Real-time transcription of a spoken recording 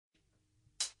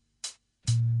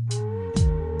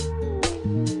Ko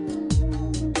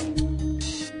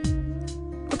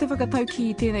te whakatauki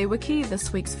I tēnei wiki,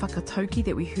 this week's whakatauki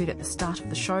that we heard at the start of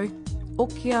the show,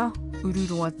 Ōkea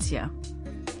Ururoatia,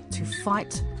 to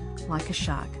fight like a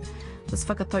shark. This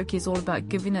whakatauki is all about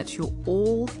giving it your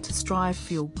all, to strive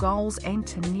for your goals and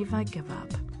to never give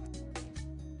up.